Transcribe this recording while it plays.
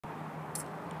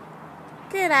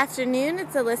Good afternoon,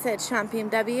 it's Alyssa at Schomp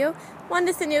BMW. Wanted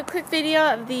to send you a quick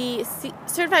video of the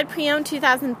Certified Pre-Owned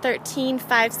 2013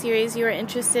 5 Series you were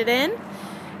interested in.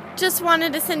 Just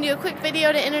wanted to send you a quick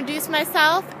video to introduce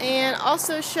myself and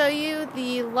also show you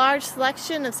the large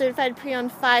selection of Certified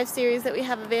Pre-Owned 5 Series that we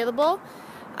have available.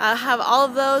 I have all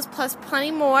of those plus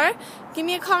plenty more. Give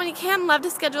me a call when you can. Love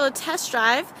to schedule a test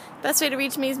drive. Best way to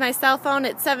reach me is my cell phone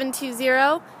at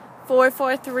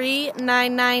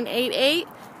 720-443-9988.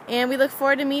 And we look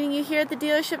forward to meeting you here at the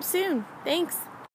dealership soon. Thanks.